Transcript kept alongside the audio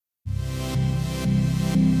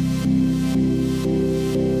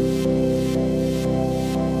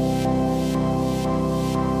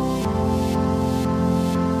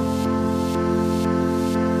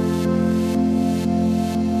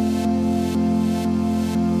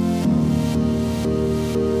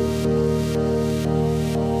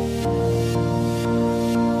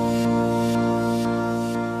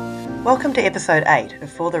Welcome to episode 8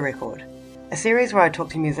 of For the Record, a series where I talk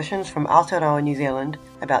to musicians from Aotearoa, New Zealand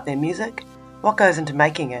about their music, what goes into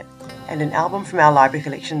making it, and an album from our library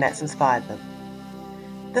collection that's inspired them.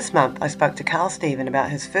 This month I spoke to Carl Stephen about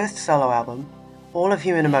his first solo album, All of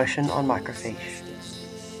Human Emotion on Microfiche.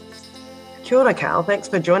 Kia ora, Carl, thanks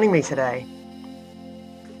for joining me today.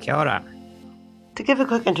 Kia ora. To give a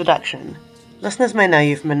quick introduction, listeners may know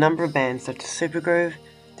you from a number of bands such as Supergroove,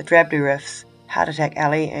 The Drab Do Riffs, Heart Attack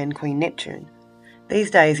Alley and Queen Neptune. These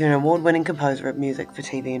days you're an award-winning composer of music for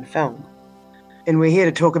TV and film. And we're here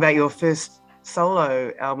to talk about your first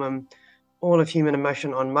solo album, All of Human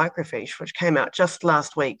Emotion on Microfiche, which came out just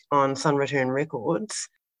last week on Sun Return Records.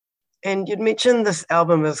 And you'd mentioned this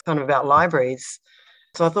album is kind of about libraries,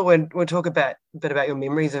 so I thought we'd talk a bit about your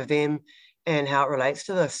memories of them and how it relates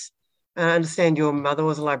to this. I understand your mother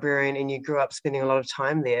was a librarian and you grew up spending a lot of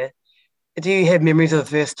time there. Do you have memories of the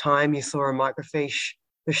first time you saw a microfiche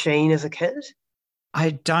machine as a kid?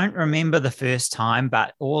 I don't remember the first time,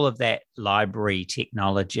 but all of that library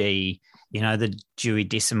technology, the Dewey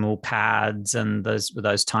Decimal cards and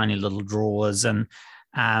those tiny little drawers and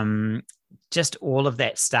just all of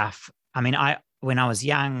that stuff. I mean, when I was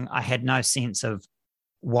young, I had no sense of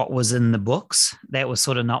what was in the books. That was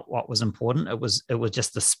sort of not what was important. It was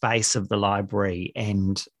just the space of the library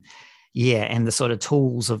and the sort of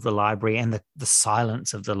tools of the library and the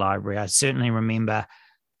silence of the library. I certainly remember,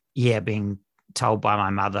 being told by my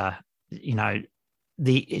mother,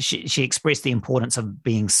 she expressed the importance of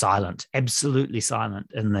being silent, absolutely silent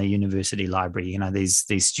in the university library.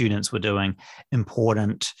 These students were doing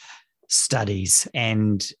important studies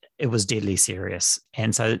and it was deadly serious.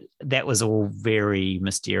 And so that was all very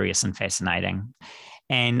mysterious and fascinating.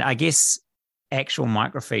 And I guess actual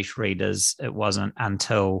microfiche readers, it wasn't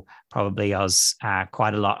until probably I was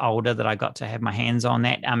quite a lot older that I got to have my hands on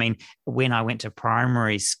that. I mean, when I went to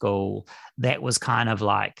primary school, that was kind of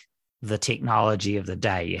like the technology of the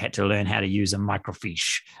day. You had to learn how to use a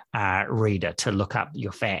microfiche reader to look up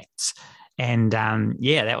your facts. And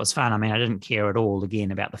that was fun. I mean, I didn't care at all,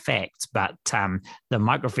 again, about the facts, but the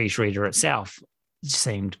microfiche reader itself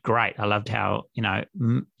seemed great. I loved how,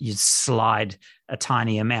 you slide a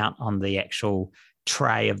tiny amount on the actual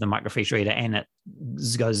tray of the microfiche reader and it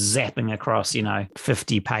goes zapping across,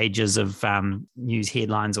 50 pages of news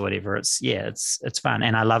headlines or whatever. It's fun.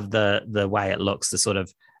 And I love the way it looks, the sort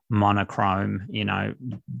of monochrome,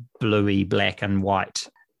 bluey, black and white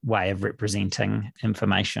way of representing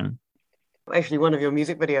information. Actually, one of your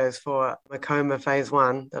music videos for Macoma Phase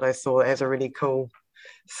 1 that I saw has a really cool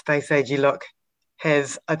space-agey look.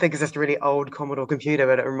 I think it's just a really old Commodore computer,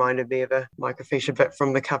 but it reminded me of a microfiche a bit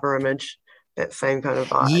from the cover image, that same kind of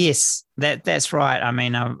vibe. Yes, that's right. I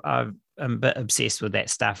mean, I'm a bit obsessed with that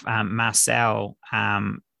stuff. Marcel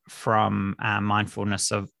from Mindfulness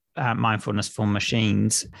for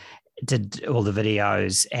Machines did all the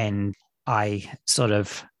videos, and I sort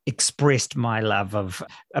of expressed my love of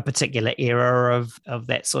a particular era of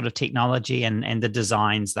that sort of technology and the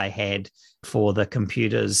designs they had for the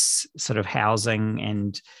computers sort of housing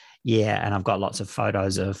and I've got lots of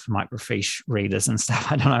photos of microfiche readers and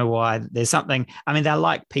stuff. I don't know why. There's something, I mean, they're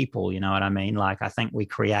like people, you know what I mean? Like, I think we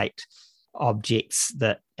create objects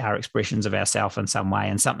that are expressions of ourselves in some way,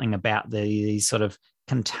 and something about these sort of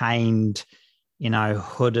contained,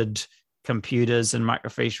 hooded computers and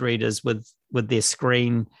microfiche readers with their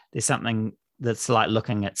screen. There's something that's like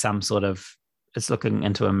looking at it's looking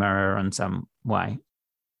into a mirror in some way.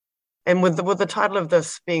 And with the title of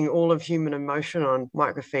this being All of Human Emotion on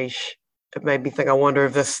Microfiche, it made me think, I wonder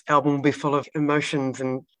if this album will be full of emotions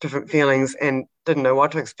and different feelings, and didn't know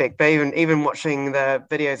what to expect. But even watching the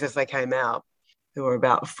videos as they came out, there were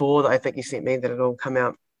about 4 that I think you sent me that had all come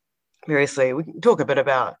out variously. We can talk a bit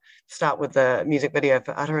start with the music video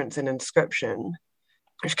for Utterance and Inscription,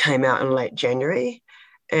 which came out in late January.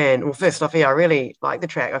 And well, first off, I really liked the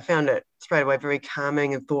track. I found it straight away very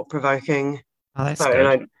calming and thought-provoking. Oh, that's good.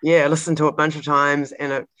 And I listened to it a bunch of times,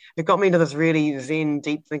 and it got me into this really zen,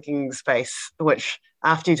 deep thinking space, which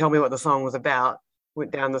after you told me what the song was about,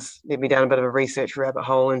 led me down a bit of a research rabbit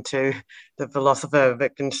hole into the philosopher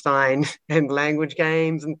Wittgenstein and language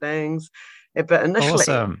games and things. But initially,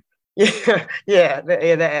 awesome.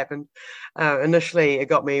 That happened. Initially, it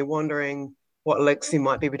got me wondering what links there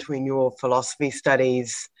might be between your philosophy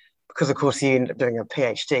studies, because of course you ended up doing a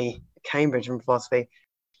PhD at Cambridge in philosophy,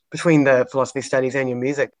 between the philosophy studies and your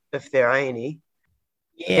music, if there are any.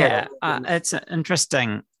 It's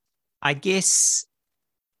interesting. I guess,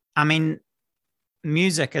 I mean,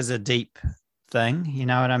 music is a deep thing, you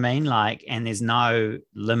know what I mean? Like, and there's no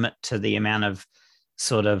limit to the amount of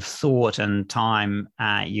sort of thought and time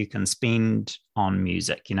you can spend on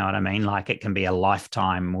music. You know what I mean? Like it can be a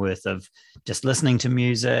lifetime worth of just listening to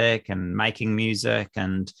music and making music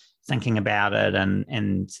and thinking about it.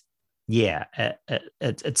 And yeah,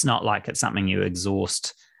 it's not like it's something you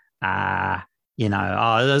exhaust. I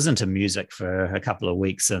listened to music for a couple of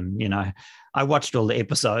weeks and, I watched all the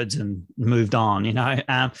episodes and moved on,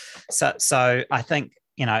 So I think,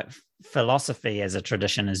 philosophy as a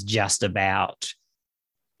tradition is just about,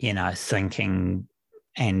 thinking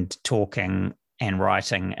and talking and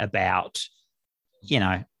writing about,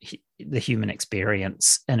 the human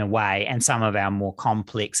experience in a way, and some of our more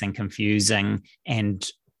complex and confusing and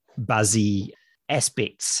buzzy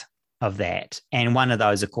aspects of that. And one of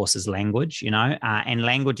those, of course, is language, and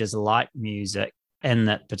language is like music in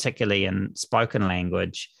that, particularly in spoken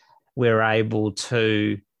language, we're able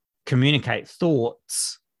to communicate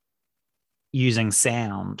thoughts using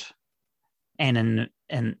sound. And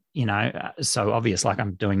so obvious, like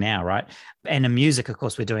I'm doing now, right? And in music, of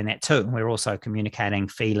course, we're doing that too. And we're also communicating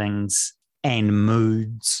feelings and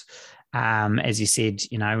moods. As you said,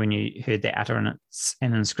 when you heard that Utterance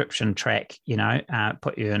and Inscription track,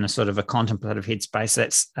 put you in a sort of a contemplative headspace.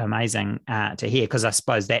 That's amazing to hear, because I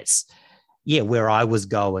suppose that's, where I was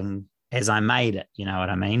going as I made it. You know what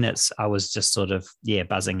I mean? I was just sort of,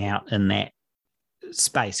 buzzing out in that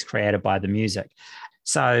space created by the music.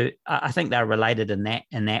 So I think they're related in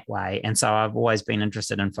that way. And so I've always been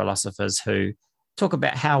interested in philosophers who talk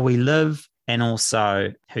about how we live, and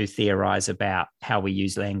also who theorize about how we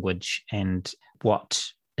use language and what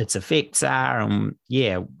its effects are, and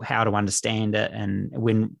how to understand it, and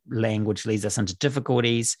when language leads us into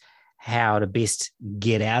difficulties, how to best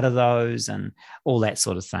get out of those, and all that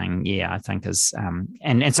sort of thing. I think is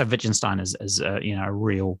and so Wittgenstein is a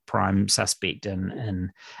real prime suspect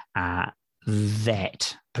in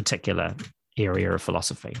that particular area of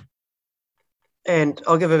philosophy. And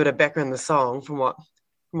I'll give a bit of background on the song from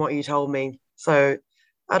what you told me. So,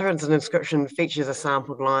 Utterance and Inscription features a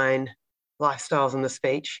sampled line, "Lifestyles in the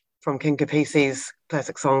Speech," from King Kapisi's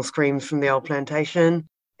classic song "Screams from the Old Plantation,"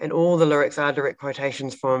 and all the lyrics are direct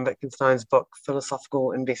quotations from Wittgenstein's book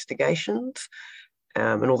Philosophical Investigations.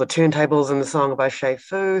 And all the turntables in the song are by Shay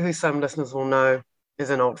Fu, who some listeners will know is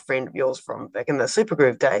an old friend of yours from back in the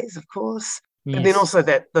Supergroove days, of course. Yes. And then also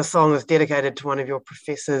that the song is dedicated to one of your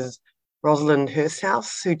professors, Rosalind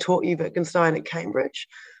Hursthouse, who taught you Wittgenstein at Cambridge.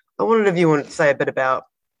 I wondered if you wanted to say a bit about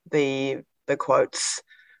the quotes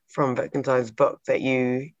from Wittgenstein's book that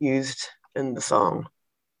you used in the song.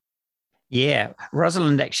 Yeah,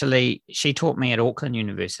 Rosalind actually, she taught me at Auckland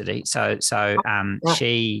University. So right.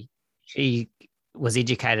 She was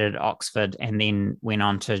educated at Oxford and then went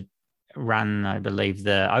on to run, I believe,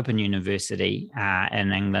 the Open University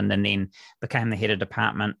in England, and then became the head of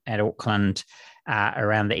department at Auckland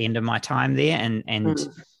around the end of my time there. And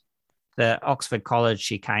the Oxford College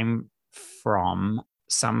she came from,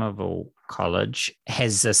 Somerville College,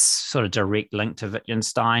 has this sort of direct link to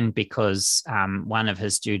Wittgenstein, because one of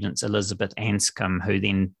his students, Elizabeth Anscombe, who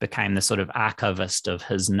then became the sort of archivist of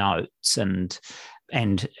his notes and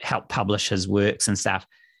helped publish his works and stuff,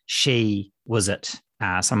 she was at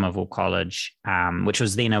Somerville College, which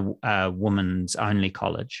was then a woman's only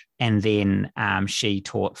college. And then she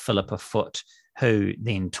taught Philippa Foot, who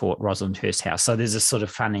then taught Rosalind Hursthouse. So there's a sort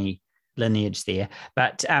of funny lineage there.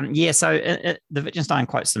 But so the Wittgenstein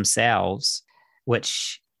quotes themselves,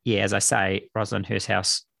 which, as I say, Rosalind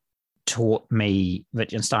Hursthouse taught me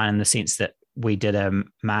Wittgenstein in the sense that we did a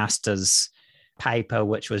master's paper,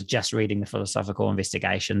 which was just reading the Philosophical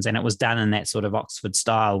Investigations. And it was done in that sort of Oxford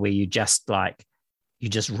style where you just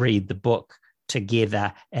read the book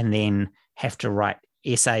together and then have to write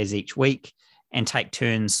essays each week and take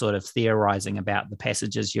turns sort of theorizing about the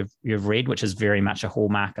passages you've read, which is very much a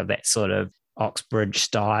hallmark of that sort of Oxbridge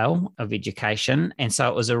style of education. And so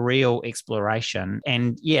it was a real exploration.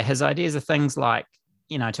 And his ideas are things like,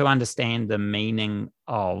 to understand the meaning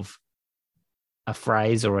of a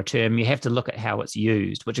phrase or a term, you have to look at how it's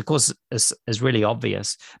used, which of course is really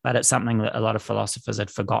obvious, but it's something that a lot of philosophers had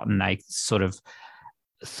forgotten. They sort of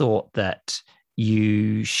thought that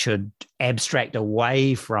you should abstract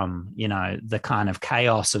away from, the kind of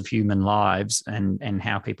chaos of human lives and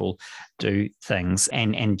how people do things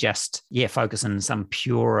and just, focus in some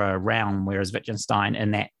purer realm. Whereas Wittgenstein,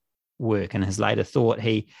 in that work and his later thought,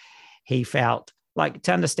 he felt like,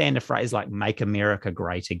 to understand a phrase like "make America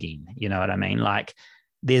great again," you know what I mean? Like,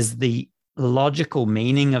 there's the logical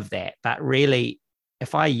meaning of that, but really,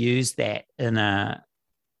 if I use that in a,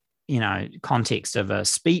 context of a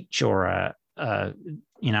speech or a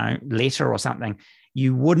letter or something,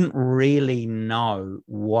 you wouldn't really know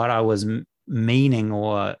what I was meaning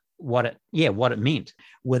or what it meant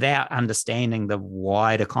without understanding the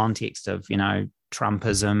wider context of,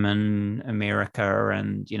 Trumpism in America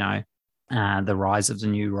and, the rise of the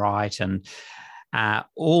new right and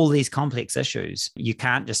all these complex issues. You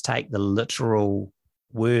can't just take the literal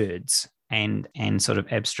words and sort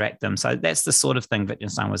of abstract them. So that's the sort of thing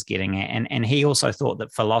Wittgenstein was getting at. And he also thought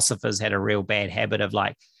that philosophers had a real bad habit of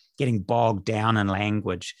like getting bogged down in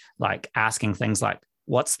language, like asking things like,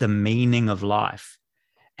 what's the meaning of life?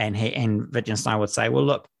 And Wittgenstein would say, well,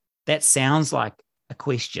 look, that sounds like a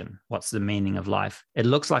question. What's the meaning of life? It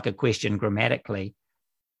looks like a question grammatically,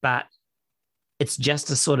 but it's just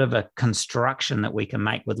a sort of a construction that we can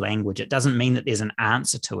make with language. It doesn't mean that there's an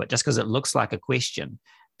answer to it. Just because it looks like a question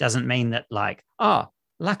doesn't mean that like, oh,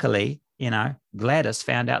 luckily, Gladys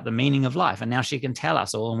found out the meaning of life and now she can tell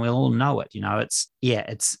us all and we'll all know it.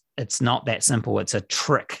 It's not that simple. It's a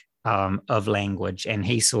trick of language. And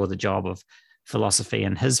he saw the job of philosophy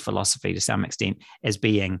and his philosophy to some extent as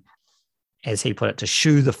being, as he put it, to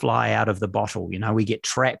shoo the fly out of the bottle. We get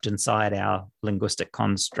trapped inside our linguistic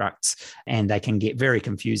constructs and they can get very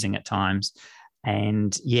confusing at times.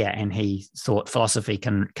 And he thought philosophy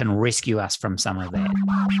can rescue us from some of that.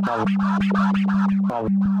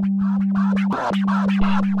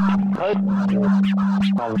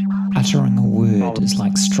 Uttering a word is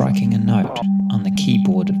like striking a note on the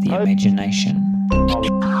keyboard of the imagination.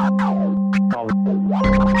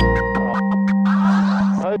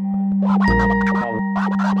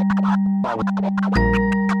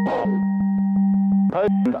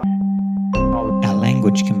 Our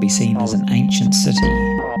language can be seen as an ancient city,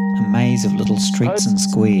 a maze of little streets and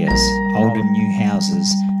squares, old and new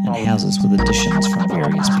houses, and houses with additions from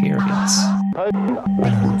various periods.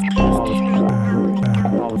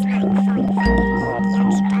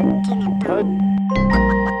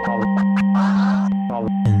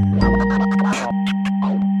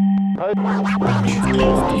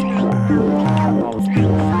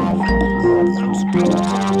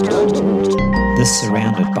 This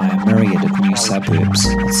surrounded by a myriad of new suburbs,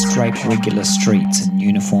 with straight regular streets and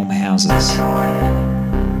uniform houses.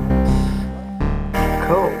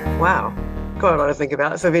 Cool. Wow. Got a lot to think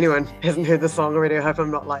about. So if anyone hasn't heard the song already, I hope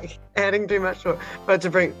I'm not like adding too much to it. But to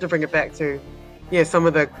bring it back to, some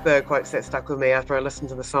of the quotes that stuck with me after I listened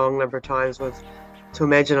to the song a number of times was, to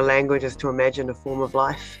imagine a language is to imagine a form of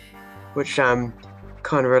life, which kind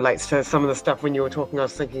of relates to some of the stuff when you were talking. I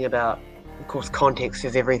was thinking about, of course, context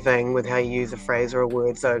is everything with how you use a phrase or a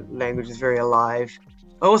word, so language is very alive.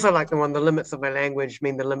 I also like the one, the limits of my language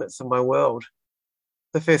mean the limits of my world.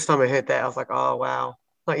 The first time I heard that, I was like, oh, wow.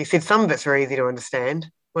 Like you said, some of it's very easy to understand.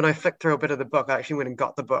 When I flicked through a bit of the book, I actually went and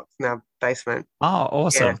got the book in our basement. Oh,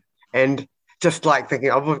 awesome. Yeah. And just like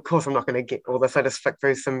thinking, of course, I'm not going to get all this. I just flicked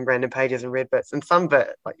through some random pages and read bits. And some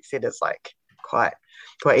bit, like you said, it's like quite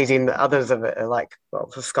easy. And the others of it are like, well,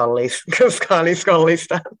 for scholarly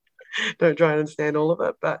stuff. Don't try and understand all of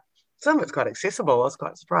it, but some of it's quite accessible. I was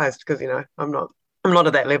quite surprised because I'm not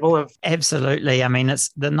at that level of. Absolutely. I mean, it's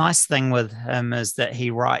the nice thing with him is that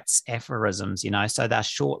he writes aphorisms, so they're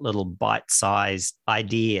short little bite-sized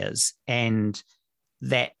ideas, and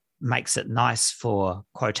that makes it nice for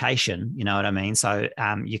quotation. You know what I mean? So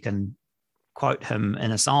you can quote him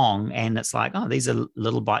in a song and it's like, oh, these are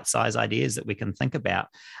little bite-sized ideas that we can think about.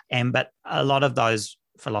 But a lot of those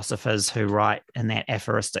philosophers who write in that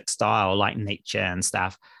aphoristic style, like Nietzsche and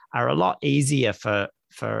stuff, are a lot easier for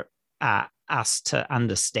us to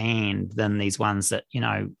understand than these ones that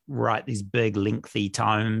write these big lengthy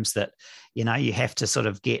tomes that you have to sort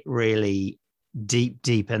of get really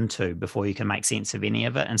deep into before you can make sense of any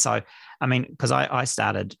of it. And so, I mean, because I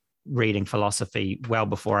started reading philosophy well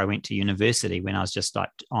before I went to university, when I was just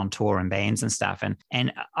like on tour and bands and stuff,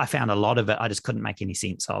 and I found a lot of it I just couldn't make any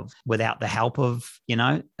sense of without the help of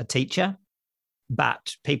a teacher.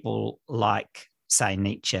 But people like, say,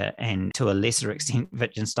 Nietzsche and to a lesser extent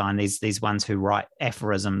Wittgenstein, these ones who write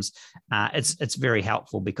aphorisms, it's very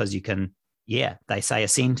helpful because you can, they say a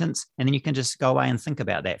sentence and then you can just go away and think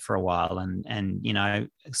about that for a while and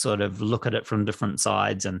sort of look at it from different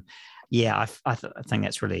sides. And I think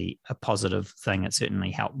that's really a positive thing. It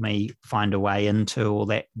certainly helped me find a way into all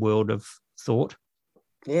that world of thought.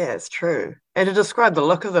 Yeah, it's true. And to describe the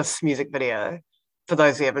look of this music video, for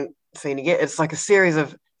those who haven't seen it yet, it's like a series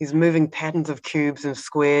of these moving patterns of cubes and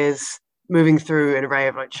squares moving through an array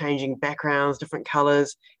of like changing backgrounds, different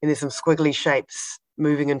colors, and there's some squiggly shapes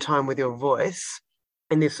moving in time with your voice.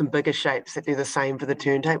 And there's some bigger shapes that do the same for the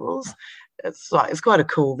turntables. It's quite a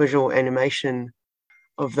cool visual animation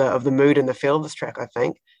of the mood and the feel of this track, I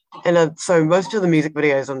think. And so most of the music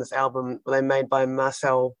videos on this album were made by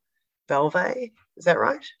Marcel Belvé. Is that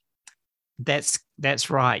right? that's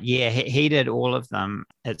right. Yeah, he did all of them.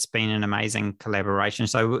 It's been an amazing collaboration.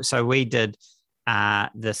 So we did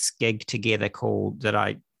this gig together that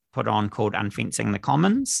I put on called Unfencing the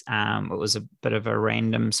Commons. It was a bit of a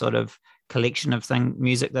random sort of collection of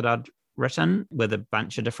music that I'd written with a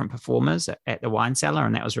bunch of different performers at the Wine Cellar,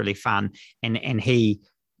 and that was really fun. And he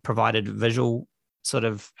provided visual sort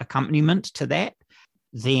of accompaniment to that.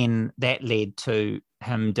 Then that led to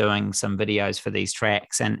him doing some videos for these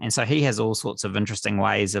tracks. And so he has all sorts of interesting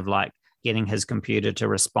ways of like getting his computer to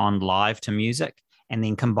respond live to music, and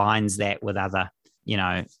then combines that with other,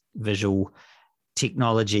 visual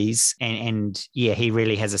technologies. And yeah, he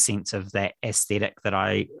really has a sense of that aesthetic that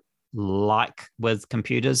I like with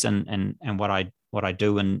computers and what I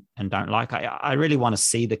do and don't like. I really want to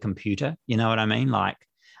see the computer, you know what I mean? Like,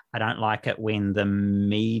 I don't like it when the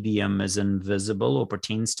medium is invisible or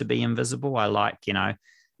pretends to be invisible. I like,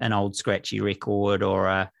 an old scratchy record or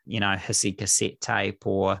a, hissy cassette tape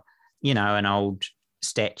or, an old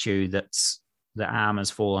statue that's the arm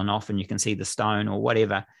has fallen off and you can see the stone or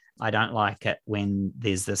whatever. I don't like it when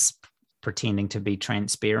there's this pretending to be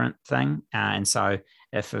transparent thing. And so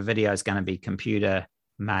if a video is going to be computer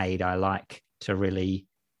made, I like to really,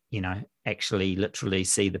 actually literally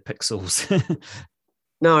see the pixels.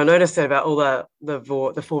 No, I noticed that about all the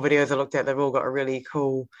 4 videos I looked at. They've all got a really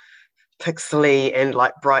cool pixely and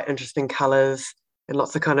like bright, interesting colors and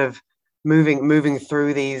lots of kind of moving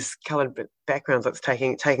through these colored backgrounds. That's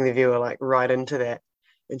taking the viewer like right into that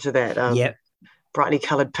Yep. brightly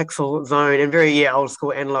colored pixel zone, and very old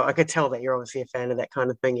school analog. I could tell that you're obviously a fan of that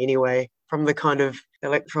kind of thing anyway, from the kind of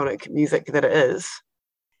electronic music that it is.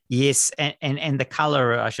 Yes, and the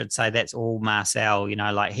color, I should say, that's all Marcel.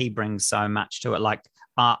 Like he brings so much to it. Like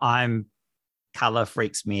I'm color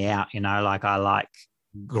freaks me out. Like I like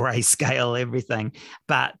grayscale everything,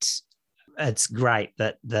 but it's great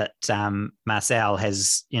that Marcel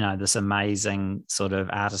has this amazing sort of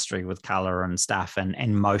artistry with color and stuff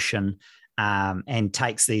and motion, and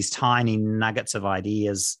takes these tiny nuggets of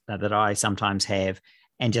ideas that I sometimes have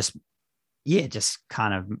and just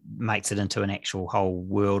kind of makes it into an actual whole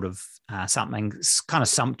world of something kind of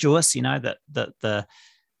sumptuous, that the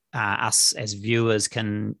us as viewers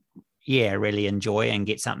can really enjoy and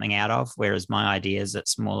get something out of. Whereas my ideas,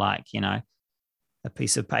 it's more like a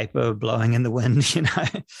piece of paper blowing in the wind.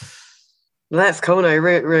 Well, that's cool. No, it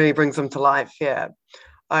really brings them to life. Yeah,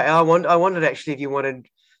 I wondered actually if you wanted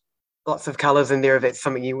lots of colors in there, if that's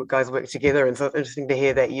something you guys work together. And so it's interesting to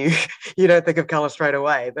hear that you you don't think of color straight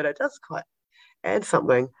away, but it does quite add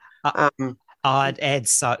something. It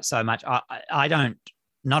adds so much. I don't.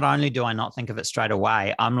 Not only do I not think of it straight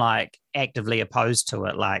away, I'm like actively opposed to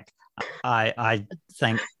it. Like I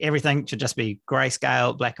think everything should just be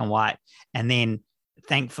grayscale, black and white, and then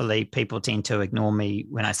thankfully people tend to ignore me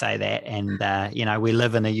when I say that. And we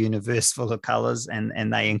live in a universe full of colors,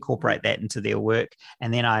 and they incorporate that into their work.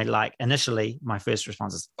 And then I like initially my first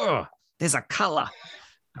response is, oh, there's a color,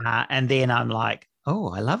 and then I'm like, oh,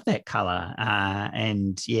 I love that color,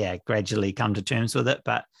 and gradually come to terms with it.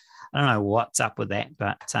 But I don't know what's up with that,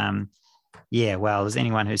 but well, as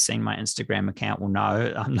anyone who's seen my Instagram account will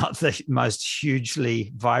know, I'm not the most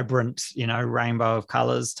hugely vibrant, rainbow of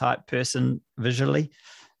colors type person visually.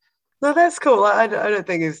 No, that's cool. I don't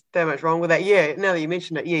think there's that much wrong with that. Yeah, now that you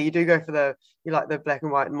mention it, you do go for you like the black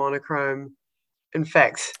and white and monochrome. In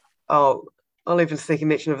fact, I'll even sneak a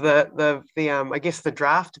mention of the I guess the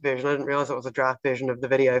draft version. I didn't realize it was a draft version of the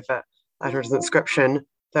video for Utterance and Inscription.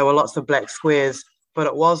 There were lots of black squares, but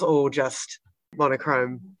it was all just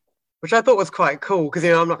monochrome, which I thought was quite cool because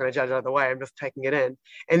I'm not going to judge either way. I'm just taking it in.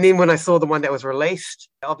 And then when I saw the one that was released,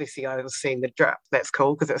 obviously I was seeing the draft. That's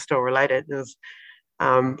cool because it's still related.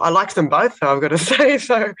 I liked them both, though, I've got to say.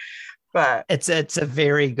 So, but it's a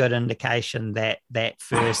very good indication that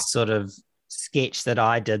first sort of sketch that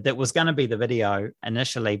I did that was going to be the video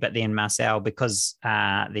initially, but then Marcel, because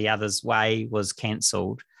The Other's Way was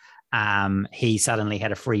cancelled, he suddenly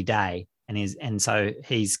had a free day. And so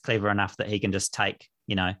he's clever enough that he can just take,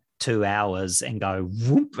 2 hours and go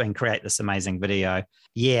whoop and create this amazing video.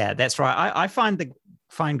 Yeah, that's right. I find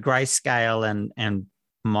grayscale and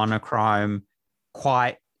monochrome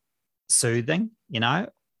quite soothing,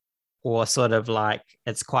 or sort of like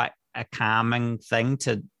it's quite a calming thing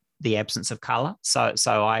to the absence of color. So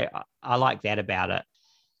I like that about it.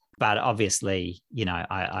 But obviously,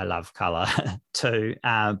 I love color too.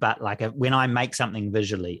 But like when I make something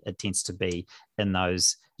visually, it tends to be in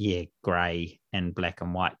those, gray and black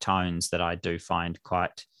and white tones that I do find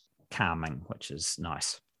quite calming, which is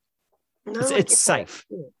nice. No, it's safe.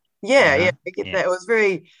 Yeah, I get that. It was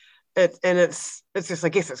very, it's just, I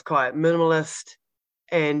guess it's quite minimalist.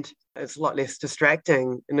 And It's a lot less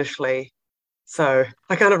distracting initially. So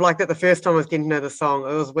I kind of like that the first time I was getting to know the song,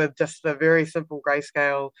 it was with just the very simple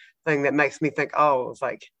grayscale thing that makes me think, oh, it's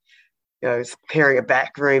like, it's hearing a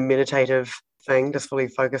back room meditative thing, just fully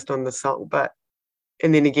focused on the song.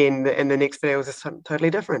 And then again, in the next video was just totally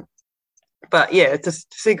different. But yeah,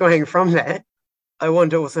 just segueing from that, I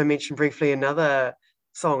wanted to also mention briefly another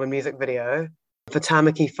song and music video for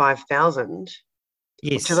Tamaki 5000,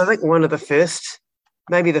 Yes. which is, I think, one of the first,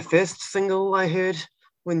 maybe the first single I heard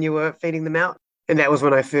when you were feeding them out. And that was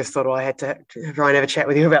when I first thought, I had to try and have a chat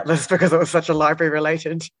with you about this because it was such a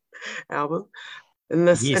library-related album. And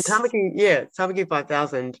Tamaki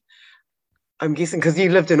 5000, I'm guessing because you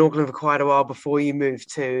lived in Auckland for quite a while before you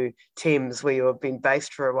moved to Thames, where you have been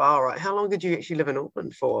based for a while, right? How long did you actually live in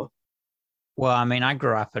Auckland for? Well, I mean, I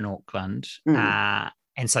grew up in Auckland.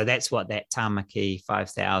 And so that's what that Tamaki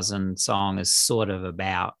 5000 song is sort of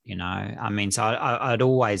about, I mean, so I'd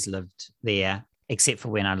always lived there, except for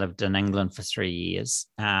when I lived in England for 3 years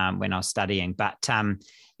when I was studying. But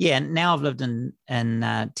now I've lived in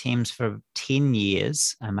Thames for 10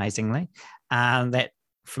 years, amazingly. That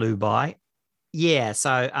flew by. Yeah,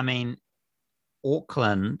 so, I mean,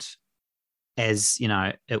 Auckland, as,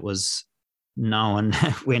 it was known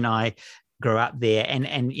when I grew up there, and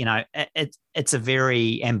it's a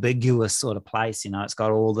very ambiguous sort of place. It's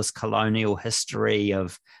got all this colonial history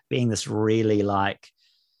of being this really like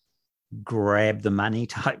grab the money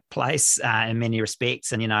type place in many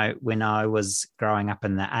respects. And when I was growing up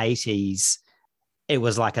in the 80s, it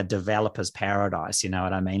was like a developer's paradise. You know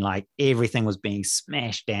what I mean? Like everything was being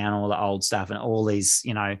smashed down, all the old stuff, and all these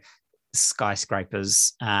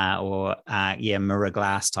skyscrapers mirror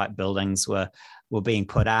glass type buildings were being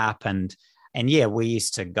put up. And we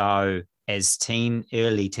used to go as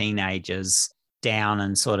early teenagers down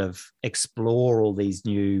and sort of explore all these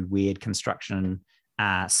new weird construction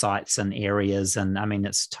sites and areas. And I mean,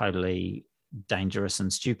 it's totally dangerous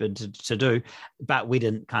and stupid to do, but we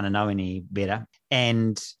didn't kind of know any better.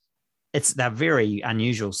 And they're very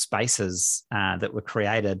unusual spaces that were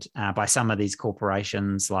created by some of these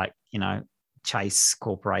corporations, like, Chase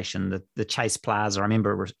Corporation, the Chase Plaza. I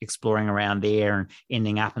remember exploring around there and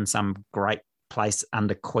ending up in some great place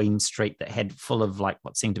under Queen Street that had full of like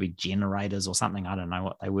what seemed to be generators or something. I don't know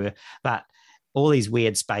what they were, but all these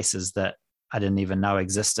weird spaces that I didn't even know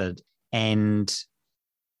existed. And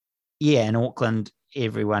in Auckland,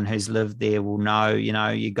 everyone who's lived there will know,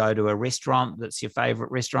 you go to a restaurant that's your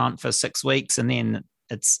favorite restaurant for 6 weeks, and then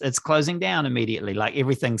it's closing down immediately. Like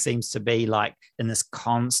everything seems to be like in this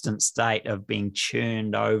constant state of being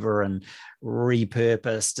churned over and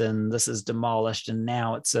repurposed, and this is demolished, and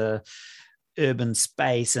now it's a urban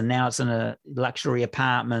space, and now it's in a luxury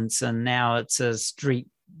apartments, and now it's a street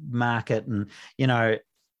market. And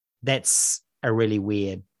that's a really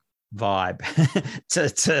weird vibe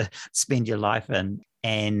to spend your life in.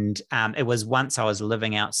 And it was once I was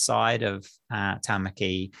living outside of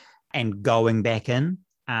Tamaki and going back in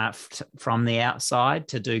from the outside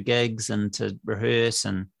to do gigs and to rehearse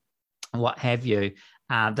and what have you,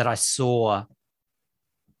 that I saw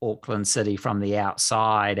Auckland City from the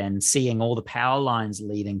outside, and seeing all the power lines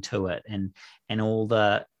leading to it, and all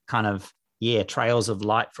the kind of trails of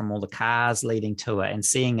light from all the cars leading to it, and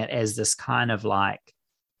seeing it as this kind of like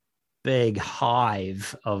big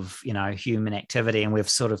hive of human activity. And we've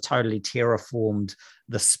sort of totally terraformed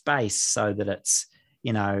the space so that it's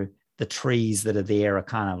the trees that are there are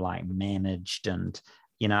kind of like managed, and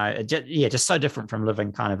just so different from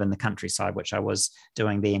living kind of in the countryside, which I was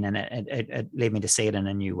doing then. And it led me to see it in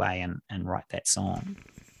a new way and write that song.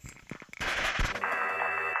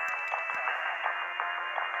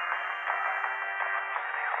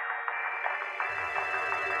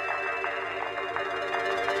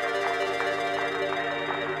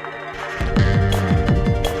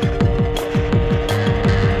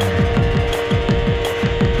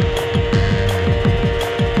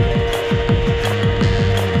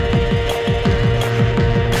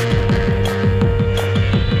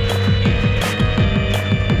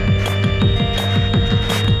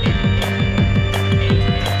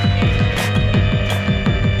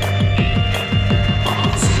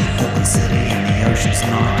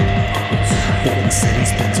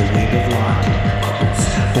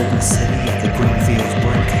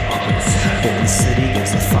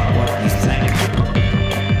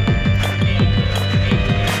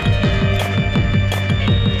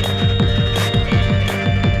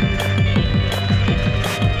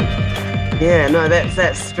 Yeah, no,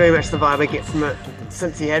 that's very much the vibe I get from it.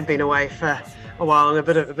 Since he had been away for a while, and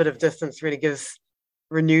a bit of distance really gives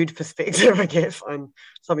renewed perspective, I guess, on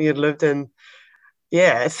something you'd lived in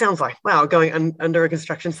Yeah, it sounds like wow, going under a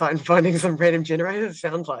construction site and finding some random generators. It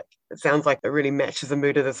sounds like it really matches the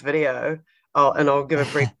mood of this video. And I'll give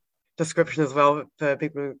a brief description as well for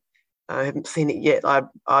people who haven't seen it yet.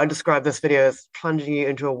 I describe this video as plunging you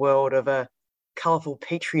into a world of a colorful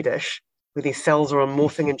petri dish where these cells are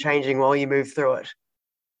morphing and changing while you move through it.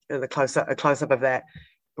 And a close up of that,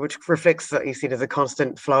 which reflects what you said as a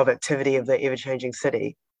constant flow of activity of the ever changing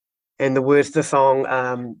city. And the words of the song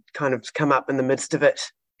kind of come up in the midst of it,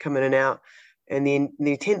 come in and out. And the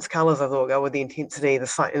intense colours, I thought, go with the intensity, and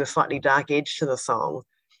a slightly dark edge to the song.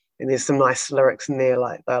 And there's some nice lyrics in there,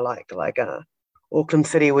 like Auckland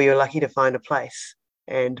City, where you're lucky to find a place.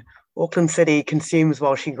 And Auckland City consumes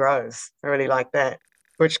while she grows. I really like that,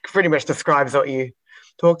 which pretty much describes what you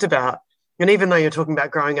talked about. And even though you're talking about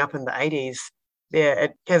growing up in the 80s, yeah,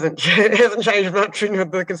 it hasn't changed much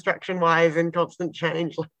with the construction wise and constant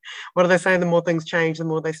change. What do they say? The more things change, the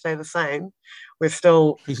more they stay the same. We're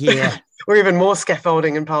still we're even more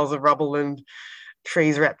scaffolding and piles of rubble and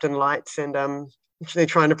trees wrapped in lights, and they're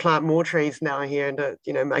trying to plant more trees now here and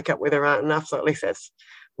to make up where there aren't enough. So at least that's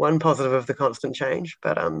one positive of the constant change.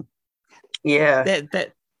 But yeah,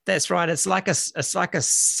 that's right. It's like a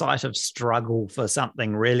site of struggle for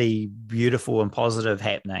something really beautiful and positive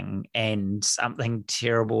happening, and something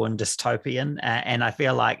terrible and dystopian. And I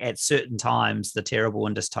feel like at certain times, the terrible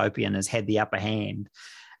and dystopian has had the upper hand,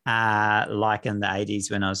 like in the 80s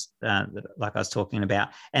when I was, like I was talking about.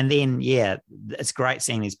 And then, yeah, it's great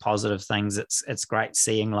seeing these positive things. It's great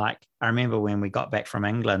seeing, like, I remember when we got back from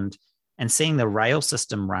England and seeing the rail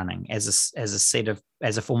system running as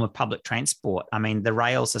a form of public transport. I mean, the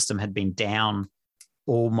rail system had been down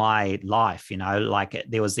all my life, like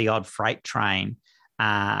there was the odd freight train,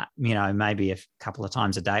 maybe a couple of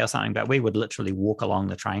times a day or something, but we would literally walk along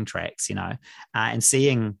the train tracks, and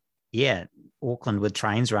seeing, Auckland with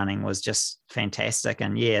trains running was just fantastic.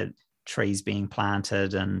 And trees being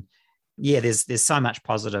planted, and there's so much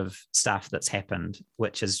positive stuff that's happened,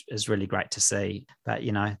 which is really great to see. But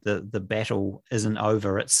the battle isn't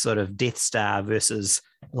over. It's sort of Death Star versus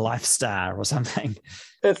Life Star or something.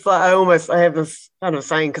 It's like I have this kind of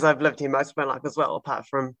saying, because I've lived here most of my life as well, apart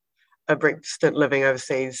from a brief stint living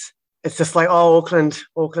overseas. It's just like, Auckland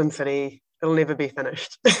City, it'll never be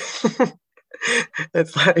finished.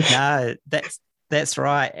 It's like no, that's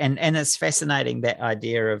right. And it's fascinating, that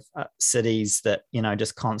idea of cities that,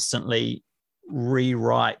 just constantly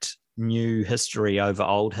rewrite new history over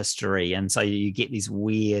old history. And so you get these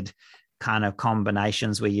weird kind of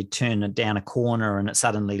combinations where you turn it down a corner and it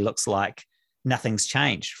suddenly looks like nothing's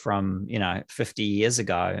changed from, 50 years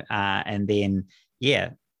ago. And then,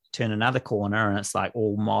 turn another corner and it's like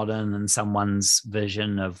all modern and someone's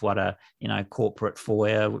vision of what a corporate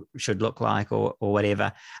foyer should look like, or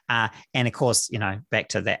whatever. And of course, back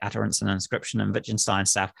to that utterance and inscription and Wittgenstein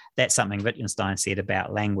stuff, that's something Wittgenstein said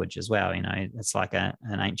about language as well. It's like an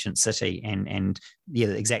ancient city, and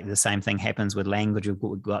exactly the same thing happens with language.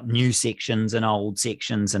 We've got new sections and old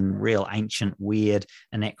sections and real ancient, weird,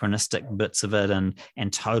 anachronistic bits of it,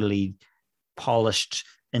 and totally polished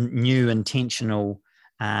and new intentional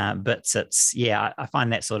bits. I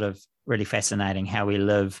find that sort of really fascinating, how we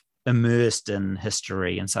live immersed in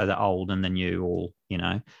history, and so the old and the new all,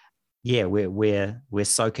 we're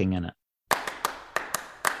soaking in it.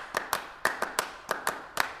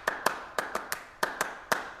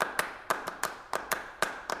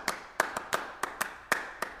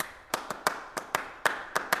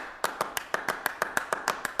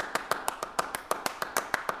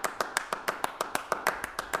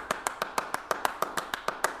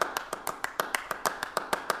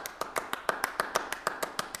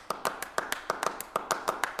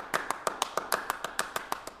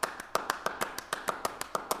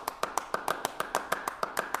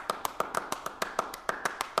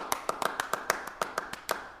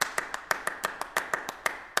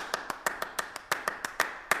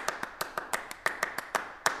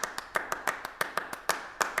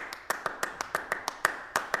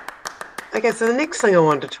 Okay, so the next thing I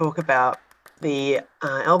wanted to talk about, the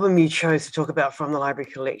album you chose to talk about from the library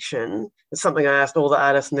collection, is something I asked all the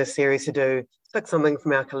artists in this series to do, pick something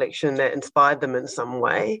from our collection that inspired them in some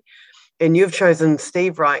way. And you've chosen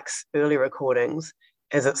Steve Reich's early recordings,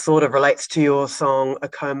 as it sort of relates to your song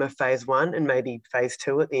Acoma Phase 1 and maybe Phase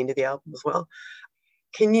 2 at the end of the album as well.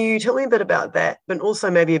 Can you tell me a bit about that, but also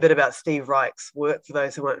maybe a bit about Steve Reich's work for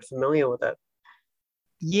those who aren't familiar with it?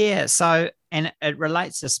 Yeah, so, and it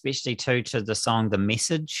relates especially to the song The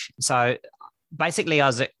Message. So basically I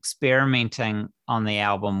was experimenting on the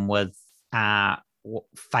album with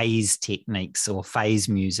phase techniques or phase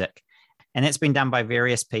music. And that's been done by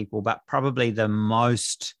various people, but probably the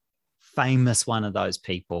most famous one of those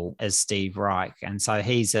people is Steve Reich. And so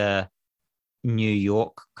he's a New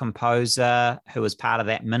York composer who was part of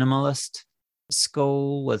that minimalist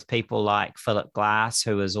school with people like Philip Glass,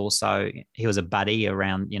 who was he was a buddy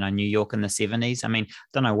around, New York in the 70s. I mean, I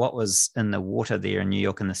don't know what was in the water there in New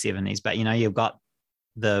York in the 70s, but, you've got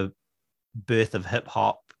the birth of hip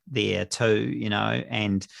hop there too,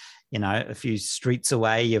 and, a few streets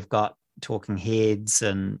away, you've got Talking Heads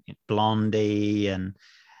and Blondie and,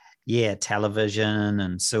 Television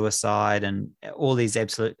and Suicide and all these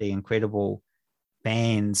absolutely incredible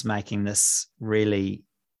bands making this really,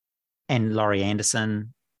 and Laurie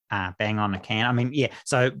Anderson, Bang on a Can. I mean,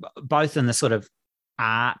 so both in the sort of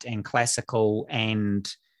art and classical and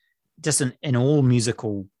just in all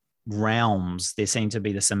musical realms, there seemed to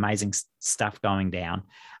be this amazing stuff going down.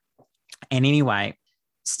 And anyway,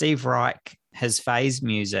 Steve Reich, his phase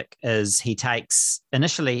music is he takes,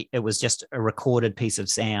 initially it was just a recorded piece of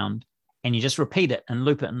sound and you just repeat it and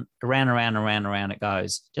loop it and around it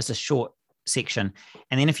goes, just a short section.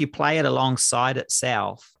 And then if you play it alongside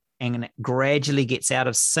itself and it gradually gets out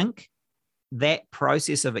of sync, that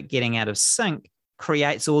process of it getting out of sync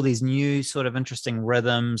creates all these new sort of interesting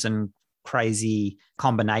rhythms and crazy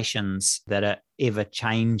combinations that are ever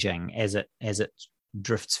changing as it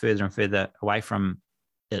drifts further and further away from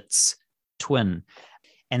its twin.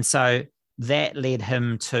 And so that led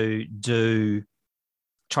him to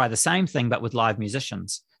try the same thing, but with live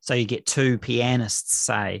musicians. So you get two pianists,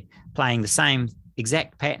 say, playing the same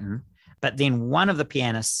exact pattern, but then one of the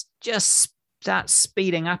pianists just starts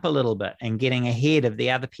speeding up a little bit and getting ahead of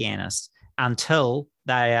the other pianist until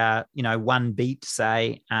they are, one beat,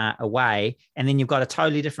 say, away. And then you've got a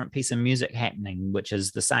totally different piece of music happening, which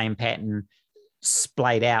is the same pattern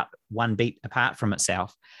splayed out one beat apart from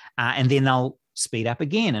itself. And then they'll speed up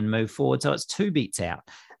again and move forward. So it's two beats out.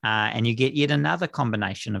 And you get yet another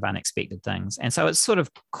combination of unexpected things. And so it's sort of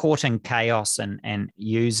courting chaos and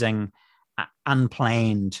using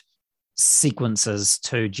unplanned sequences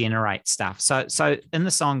to generate stuff. So in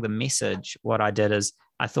the song, The Message, what I did is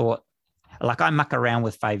I thought, like, I muck around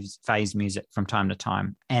with phase music from time to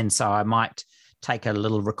time. And so I might take a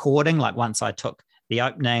little recording, like once I took the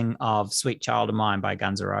opening of Sweet Child of Mine by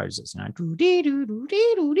Guns N' Roses, and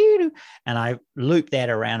I looped that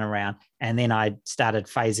around, and then I started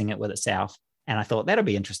phasing it with itself. And I thought that'll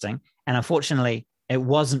be interesting. And unfortunately, it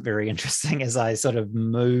wasn't very interesting as I sort of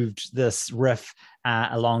moved this riff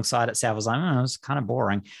alongside itself. I was like, it was kind of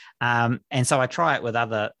boring. And so I try it with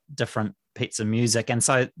other different bits of music. And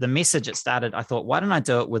so The Message, it started, I thought, why don't I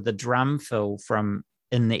do it with the drum fill from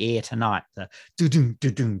In the Air Tonight, the do-doom,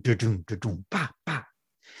 do-doom, do-doom, do-doom, ba, ba.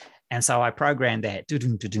 And so I programmed that,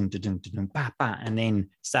 do-doom, do-doom, do-doom, do-doom, ba, ba, and then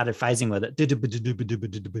started phasing with it.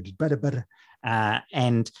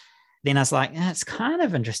 And then I was like, it's kind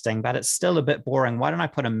of interesting, but it's still a bit boring. Why don't I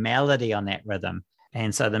put a melody on that rhythm?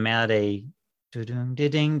 And so the melody, do-doom,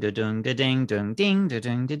 da-ding, do-doom, da-ding, doom, ding,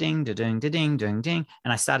 do-doom, da-ding, do-doom, da-ding, doom, ding.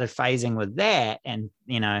 And I started phasing with that, and,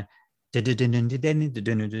 and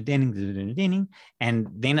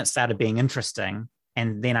then it started being interesting.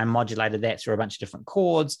 And then I modulated that through a bunch of different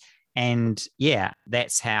chords. And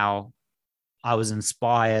that's how I was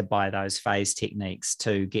inspired by those phase techniques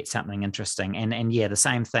to get something interesting. And the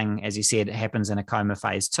same thing, as you said, it happens in a coma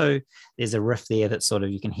phase too. There's a riff there that sort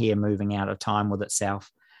of you can hear moving out of time with itself.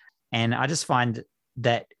 And I just find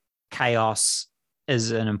that chaos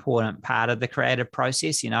is an important part of the creative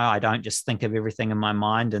process. I don't just think of everything in my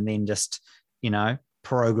mind and then just,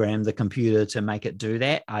 program the computer to make it do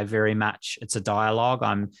that. It's a dialogue.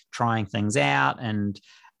 I'm trying things out, and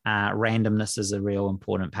randomness is a real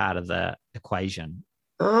important part of the equation.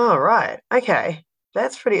 Oh, right. Okay.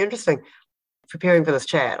 That's pretty interesting. Preparing for this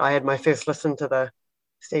chat, I had my first listen to the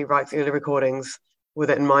Steve Reich's early recordings with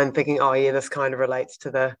it in mind, thinking, this kind of relates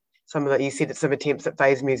to some of the, you said, some attempts at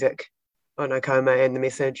phase music on Okoma and The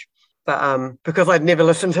Message. But because I'd never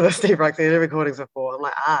listened to the Steve Reich's early recordings before, I'm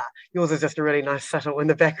like, yours is just a really nice, subtle in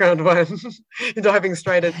the background one. Diving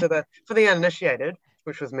straight into for the uninitiated,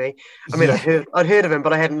 which was me. I mean, I'd heard of him,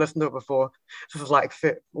 but I hadn't listened to it before. This was like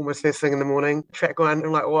almost first thing in the morning. Track one,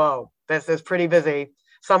 I'm like, whoa, that's pretty busy.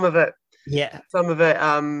 Some of it, you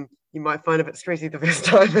might find a bit stressy the first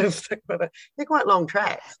time and stick with it. They're quite long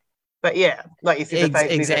tracks. But like you said, the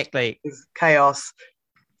phase music is chaos,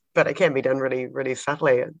 but it can be done really, really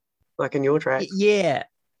subtly, like in your track. Yeah,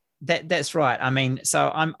 that's right. I mean,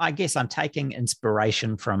 so I guess I'm taking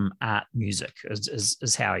inspiration from art music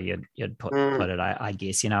is how you'd put it, I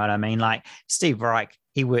guess, you know what I mean? Like Steve Reich,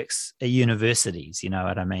 he works at universities, you know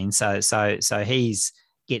what I mean? So he's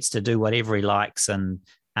gets to do whatever he likes, and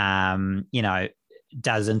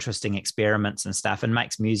does interesting experiments and stuff and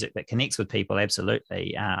makes music that connects with people.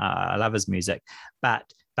 Absolutely. I love his music, but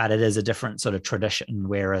it is a different sort of tradition,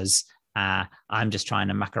 whereas I'm just trying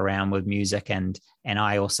to muck around with music, and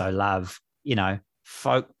I also love,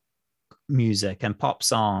 folk music and pop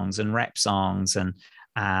songs and rap songs and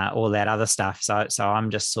all that other stuff. So I'm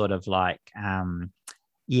just sort of like,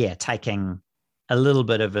 taking a little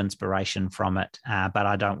bit of inspiration from it, but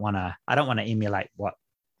I don't want to emulate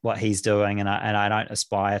what he's doing, and I don't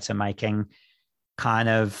aspire to making kind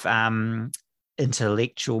of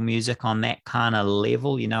intellectual music on that kind of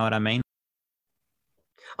level. You know what I mean?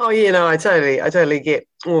 Oh yeah, no, I totally get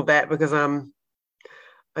all of that, because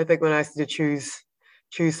I think when I used to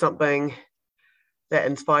choose something that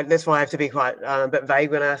inspired, that's why I have to be quite a bit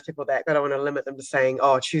vague when I ask people that. I don't want to limit them to saying,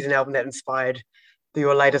 oh, choose an album that inspired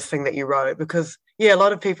your latest thing that you wrote, because a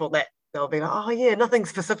lot of people that they'll be like, oh yeah, nothing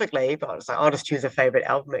specifically, but it's like, I'll just choose a favorite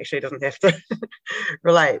album. Actually, it doesn't have to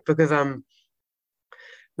relate, because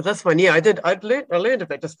with this one, I learned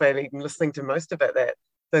of it just by listening to most of it, that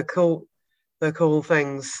the cool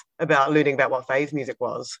things about learning about what phase music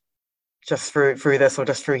was just through this, or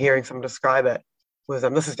just through hearing someone describe it, was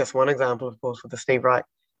this is just one example, of course, with the Steve Reich.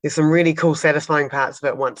 There's some really cool, satisfying parts of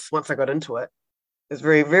it once I got into it. It was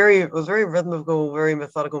very rhythmical, very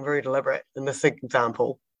methodical, very deliberate in this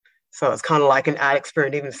example. So it's kind of like an art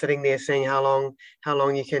experiment, even sitting there seeing how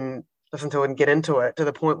long you can listen to it and get into it, to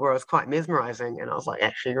the point where it was quite mesmerizing, and I was like,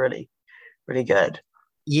 actually really, really good.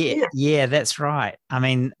 Yeah, that's right. I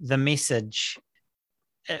mean, the message,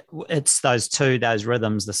 it's those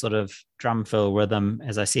rhythms, the sort of drum fill rhythm,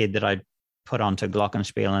 as I said, that I put onto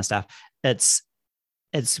glockenspiel and stuff.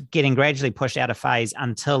 It's getting gradually pushed out of phase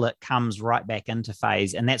until it comes right back into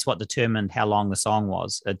phase, and that's what determined how long the song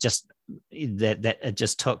was. It just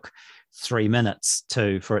took 3 minutes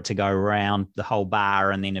for it to go around the whole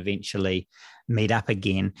bar and then eventually meet up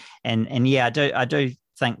again. And yeah, I do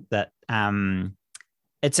think that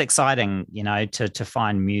it's exciting, to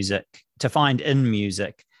find in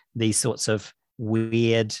music these sorts of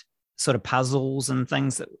weird sort of puzzles and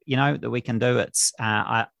things that that we can do. It's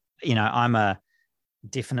I'm a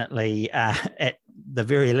definitely at the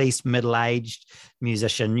very least middle-aged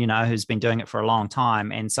musician, who's been doing it for a long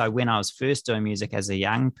time. And so when I was first doing music as a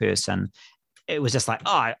young person, it was just like,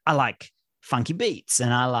 oh, I like funky beats,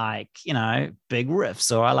 and I like, big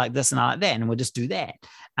riffs, or I like this and I like that, and we'll just do that.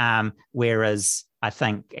 Whereas I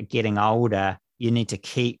think getting older, you need to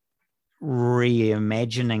keep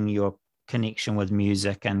reimagining your connection with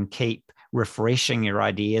music and keep refreshing your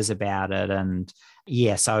ideas about it. And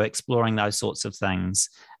so exploring those sorts of things,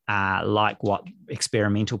 like what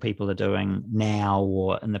experimental people are doing now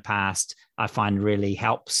or in the past, I find really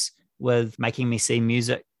helps with making me see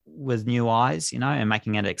music with new eyes, and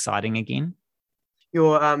making it exciting again.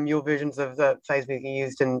 Your versions of the phase music you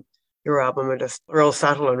used in your album are just real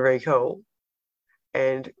subtle and very cool,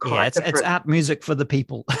 and quite it's art music for the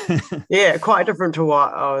people. Yeah, quite different to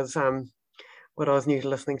what I was new to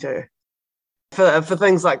listening to. For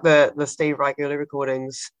things like the Steve Reich early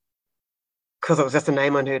recordings, because it was just a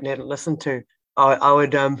name I hadn't listened to, I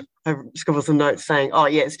would scribble some notes saying, oh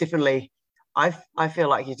yeah, it's definitely, I feel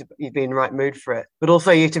like you'd be in the right mood for it, but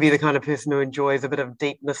also you have to be the kind of person who enjoys a bit of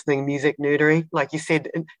deep listening music nerdery, like you said,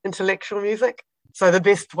 intellectual music. So the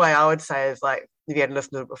best way I would say is, like, if you hadn't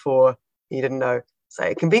listened to it before and you didn't know,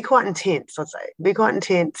 say it can be quite intense. I'd say it can be quite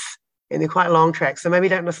intense, and they're quite long tracks, so maybe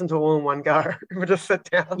don't listen to it all in one go, but just sit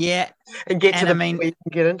down and get to the point where you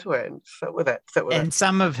can get into it and sit with it. And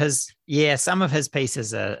some of his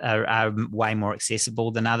pieces are way more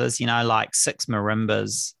accessible than others, like Six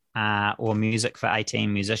Marimbas or Music for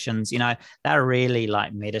 18 Musicians. They're really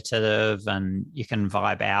like meditative, and you can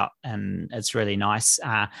vibe out, and it's really nice.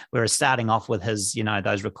 Whereas starting off with his,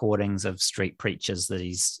 those recordings of street preachers that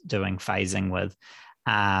he's doing phasing with,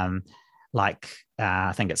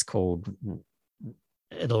 I think it's called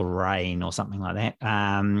It'll Rain or something like that.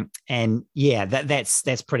 And yeah,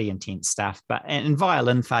 that's pretty intense stuff. And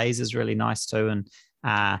violin phase is really nice too,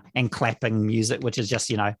 and clapping music, which is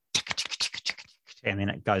just, and then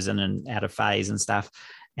it goes in and out of phase and stuff.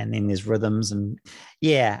 And then there's rhythms and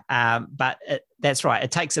but that's right.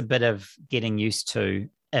 It takes a bit of getting used to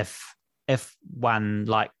if one,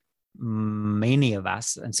 like many of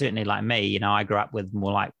us, and certainly like me, I grew up with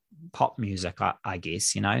more like pop music, I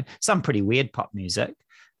guess, some pretty weird pop music,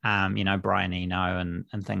 Brian Eno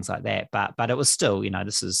and things like that. But it was still,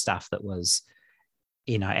 this is stuff that was,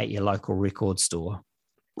 at your local record store.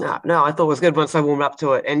 No, I thought it was good once I warmed up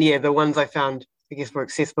to it. And yeah, the ones I found, I guess, were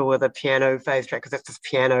accessible with a piano phase track, because that's just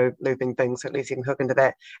piano looping things, so at least you can hook into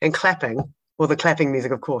that. And clapping, well, the clapping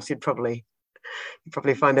music, of course, you'd probably You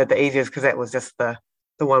probably find that the easiest because that was just the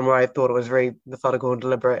one where I thought it was very methodical and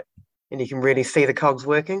deliberate, and you can really see the cogs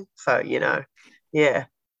working. So yeah, that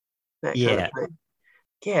kind of Yeah. thing.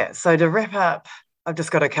 Yeah. So to wrap up, I've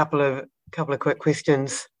just got a couple of quick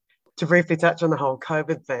questions to briefly touch on the whole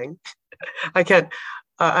COVID thing. I can't.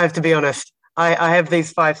 I have to be honest. I have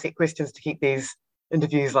these 5 set questions to keep these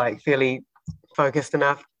interviews like fairly focused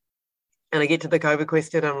enough. And I get to the COVID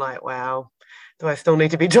question, I'm like, wow, do I still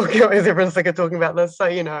need to be talking about? Is everyone sick of talking about this? So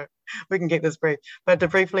we can get this brief. But to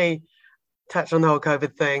briefly touch on the whole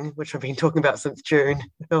COVID thing, which I've been talking about since June,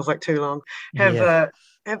 it feels like too long. Have Yeah.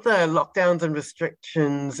 have the lockdowns and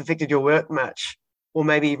restrictions affected your work much, or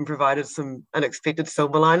maybe even provided some unexpected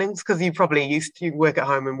silver linings? Because you probably used to work at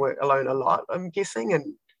home and work alone a lot, I'm guessing,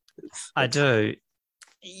 and I do.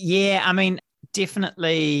 Yeah, I mean,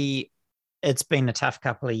 definitely it's been a tough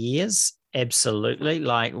couple of years. Absolutely.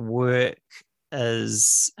 Like work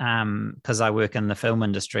is because I work in the film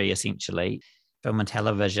industry essentially, film and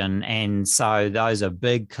television. And so those are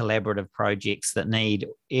big collaborative projects that need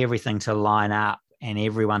everything to line up and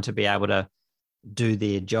everyone to be able to do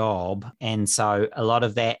their job. And so a lot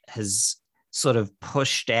of that has sort of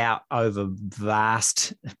pushed out over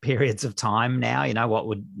vast periods of time now. What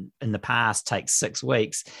would in the past take 6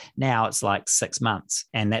 weeks, now it's like 6 months.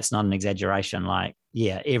 And that's not an exaggeration. Like,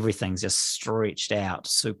 yeah, everything's just stretched out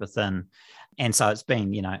super thin. And so it's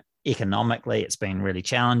been, economically, it's been really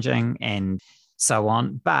challenging and so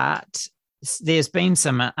on. But there's been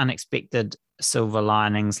some unexpected silver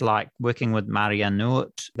linings, like working with Marja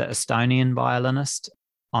Nuut, the Estonian violinist,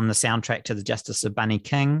 on the soundtrack to The Justice of Bunny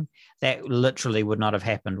King. That literally would not have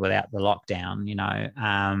happened without the lockdown,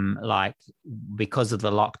 like because of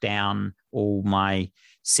the lockdown, all my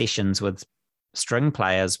sessions with string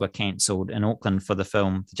players were cancelled in Auckland for the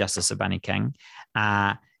film The Justice of Bunny King.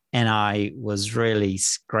 And I was really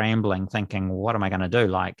scrambling, thinking, well, what am I going to do?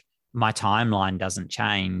 Like, my timeline doesn't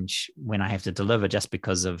change when I have to deliver just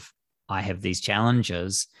because of I have these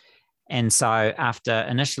challenges. And so after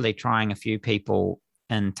initially trying a few people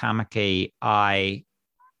in Tamaki, I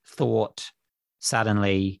thought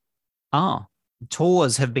suddenly,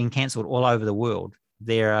 tours have been cancelled all over the world.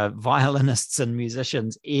 There are violinists and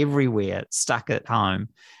musicians everywhere stuck at home.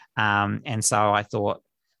 And so I thought,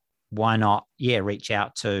 why not, reach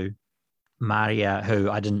out to Maria, who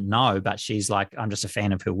I didn't know, but she's like, I'm just a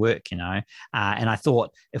fan of her work, and I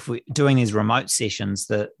thought if we're doing these remote sessions,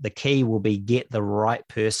 the key will be get the right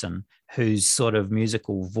person whose sort of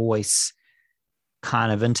musical voice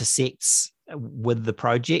kind of intersects with the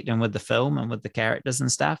project and with the film and with the characters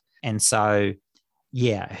and stuff. And so,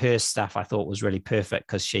 her stuff I thought was really perfect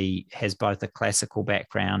because she has both a classical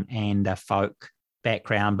background and a folk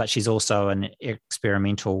background, but she's also an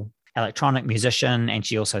experimental electronic musician, and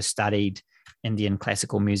she also studied Indian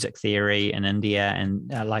classical music theory in India.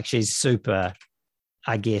 And she's super,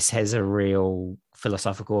 I guess, has a real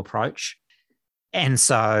philosophical approach. And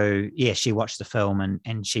so, she watched the film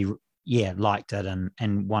and she, liked it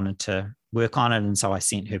and wanted to work on it. And so I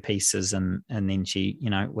sent her pieces and then she,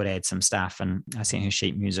 would add some stuff, and I sent her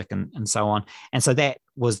sheet music and so on. And so that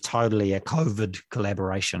was totally a COVID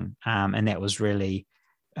collaboration. And that was really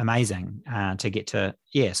amazing to get to,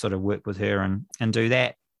 sort of work with her and do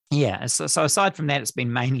that. Yeah. So aside from that, it's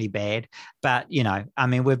been mainly bad, but, I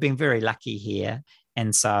mean, we've been very lucky here.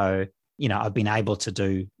 And so, I've been able to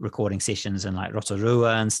do recording sessions in like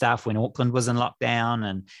Rotorua and stuff when Auckland was in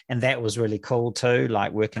lockdown. And that was really cool too,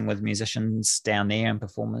 like working with musicians down there and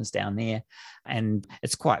performers down there. And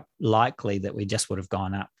it's quite likely that we just would have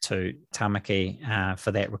gone up to Tamaki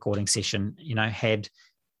for that recording session, had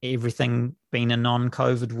everything been a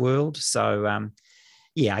non-COVID world. So,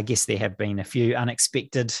 I guess there have been a few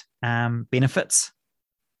unexpected benefits.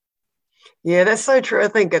 Yeah, that's so true. I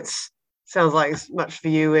think sounds like it's much for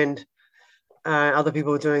you and other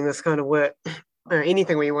people doing this kind of work, or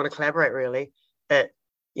anything where you want to collaborate, really.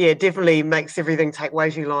 It definitely makes everything take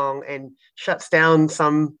way too long and shuts down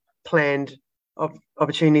some planned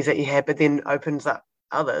opportunities that you had, but then opens up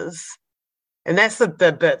others. And that's the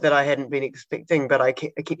bit that I hadn't been expecting, but I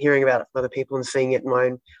keep hearing about it from other people and seeing it in my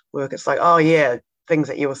own work. It's like, oh yeah, things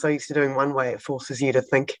that you were so used to doing one way, it forces you to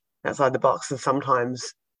think outside the box. And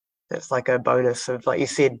sometimes that's like a bonus of, like you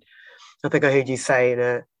said, I think I heard you say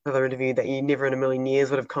in another interview that you never in a million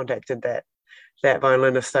years would have contacted that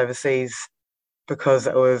violinist overseas because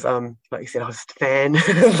it was, like you said, I was a fan,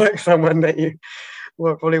 like someone that you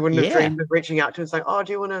probably wouldn't have dreamed of reaching out to and saying, oh,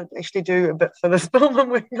 do you want to actually do a bit for this film I'm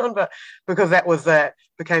working on? But because that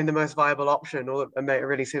became the most viable option, or a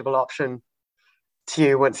really suitable option to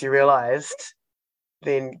you once you realised,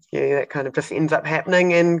 then that kind of just ends up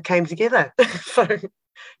happening and came together. So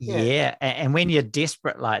Yeah. Yeah. And when you're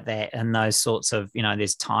desperate like that and those sorts of,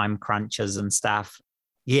 there's time crunches and stuff.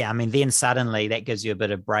 Yeah. I mean, then suddenly that gives you a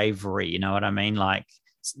bit of bravery. You know what I mean? Like,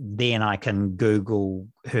 then I can Google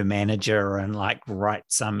her manager and like write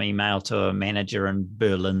some email to a manager in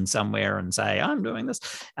Berlin somewhere and say, I'm doing this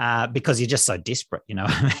because you're just so desperate. You know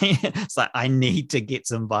what I mean? It's like, I need to get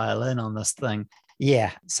some violin on this thing.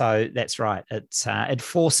 Yeah, so that's right. It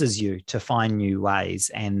forces you to find new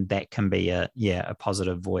ways, and that can be a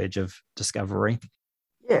positive voyage of discovery.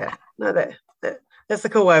 Yeah, no, that's the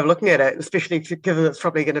cool way of looking at it, especially given it's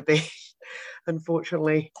probably going to be,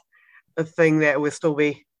 unfortunately, a thing that we'll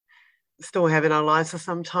still have in our lives for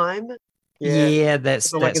some time. Yeah,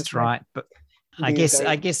 that's right. But I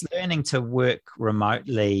guess learning to work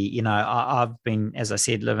remotely, I've been, as I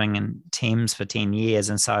said, living in Thames for 10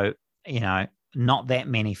 years, and so not that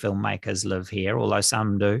many filmmakers live here, although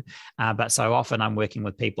some do. But so often I'm working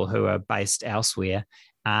with people who are based elsewhere.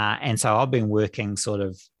 And so I've been working sort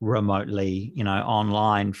of remotely,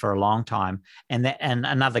 online for a long time. And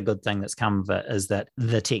another good thing that's come of it is that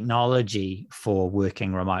the technology for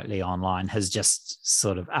working remotely online has just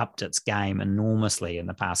sort of upped its game enormously in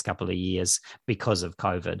the past couple of years because of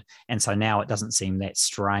COVID. And so now it doesn't seem that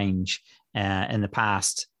strange. In the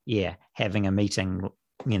past, having a meeting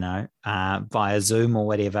via Zoom or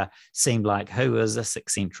whatever seemed like, who is this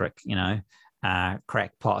eccentric,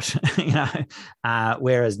 crackpot,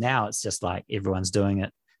 whereas now it's just like everyone's doing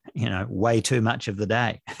it, way too much of the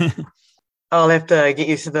day. I'll have to get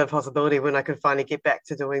used to the possibility when I can finally get back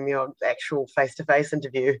to doing the actual face-to-face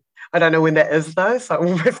interview. I don't know when that is though, so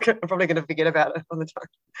I'm probably going to forget about it on the time.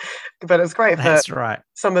 But it's great for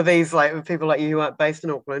some of these like people like you who aren't based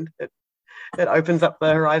in Auckland. It opens up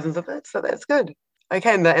the horizons a bit, so that's good.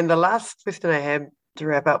 Okay, and the last question I had to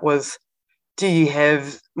wrap up was, do you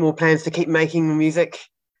have more plans to keep making music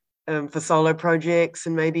for solo projects,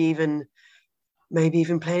 and maybe even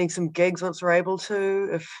planning some gigs once we're able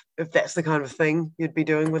to, if that's the kind of thing you'd be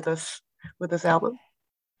doing with this album?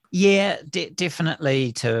 Yeah,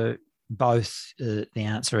 definitely to both. The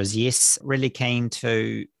answer is yes. Really keen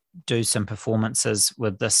to do some performances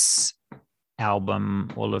with this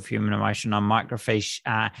album, All of Human Emotion, on Microfiche,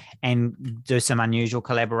 and do some unusual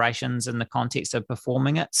collaborations in the context of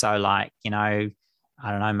performing it. So like, I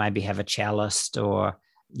don't know, maybe have a cellist or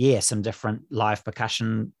some different live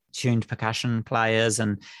tuned percussion players,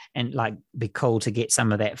 and like be cool to get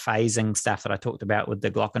some of that phasing stuff that I talked about with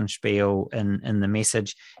the glockenspiel in the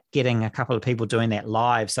message, getting a couple of people doing that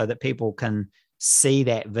live so that people can see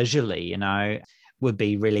that visually, would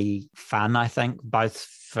be really fun, I think, both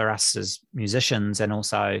for us as musicians and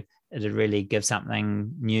also it'd really give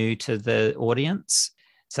something new to the audience.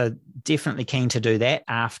 So definitely keen to do that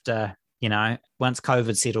after, once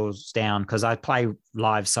COVID settles down, because I play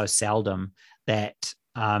live so seldom that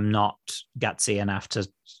I'm not gutsy enough to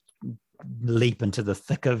leap into the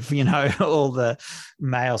thick of, all the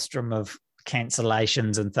maelstrom of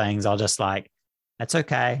cancellations and things. I'll just like, that's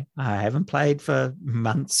okay. I haven't played for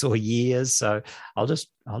months or years, so I'll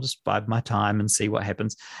just bide my time and see what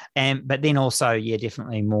happens. But then also,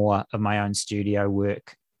 definitely more of my own studio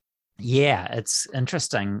work. Yeah, it's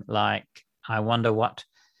interesting. Like, I wonder what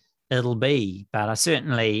it'll be, but I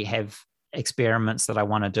certainly have experiments that I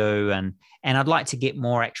want to do, and I'd like to get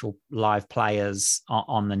more actual live players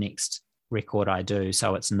on the next record I do,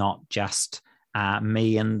 so it's not just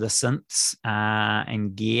me and the synths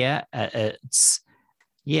and gear. It's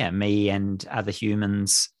me and other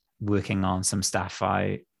humans working on some stuff.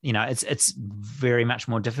 It's very much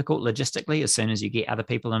more difficult logistically as soon as you get other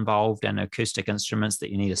people involved and acoustic instruments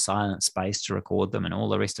that you need a silent space to record them and all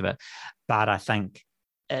the rest of it. But I think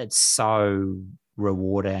it's so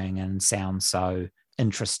rewarding and sounds so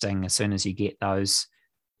interesting as soon as you get those.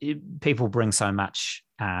 People bring so much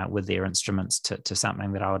with their instruments to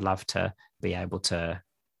something that I would love to be able to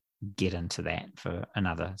get into that for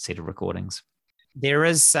another set of recordings. There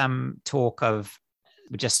is some talk of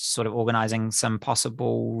just sort of organizing some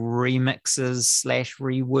possible remixes /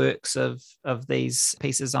 reworks of these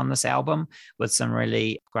pieces on this album with some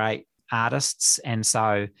really great artists. And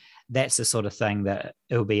so that's the sort of thing that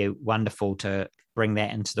it'll be wonderful to bring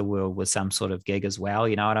that into the world with some sort of gig as well.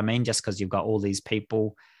 You know what I mean? Just because you've got all these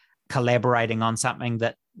people collaborating on something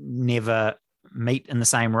that never meet in the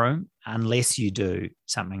same room unless you do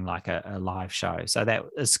something like a live show. So that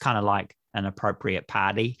is kind of like an appropriate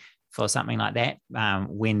party for something like that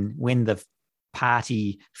when the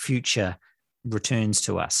party future returns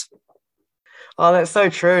to us. Oh, that's so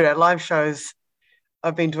true. At live shows,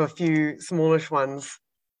 I've been to a few smallish ones,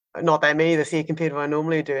 not that many this year compared to what I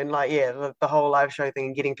normally do. And like, the whole live show thing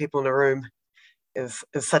and getting people in a room is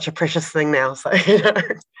such a precious thing now. So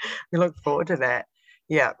we look forward to that.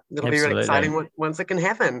 Yeah, it'll be really exciting once it can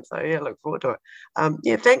happen. So yeah, look forward to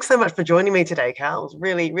it. Thanks so much for joining me today, Carl. It was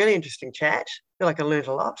really, really interesting chat. I feel like I learned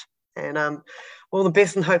a lot, and all the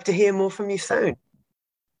best, and hope to hear more from you soon.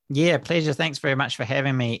 Yeah, pleasure. Thanks very much for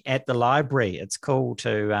having me at the library. It's cool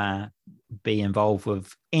to be involved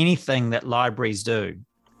with anything that libraries do.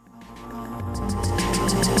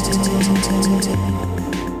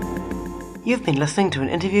 You've been listening to an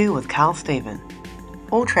interview with Carl Stephen.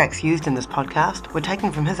 All tracks used in this podcast were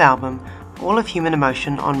taken from his album All of Human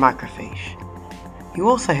Emotion on Microfiche. You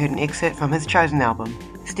also heard an excerpt from his chosen album,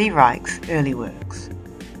 Steve Reich's Early Works.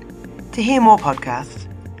 To hear more podcasts,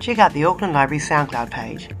 check out the Auckland Library's SoundCloud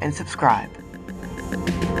page and subscribe.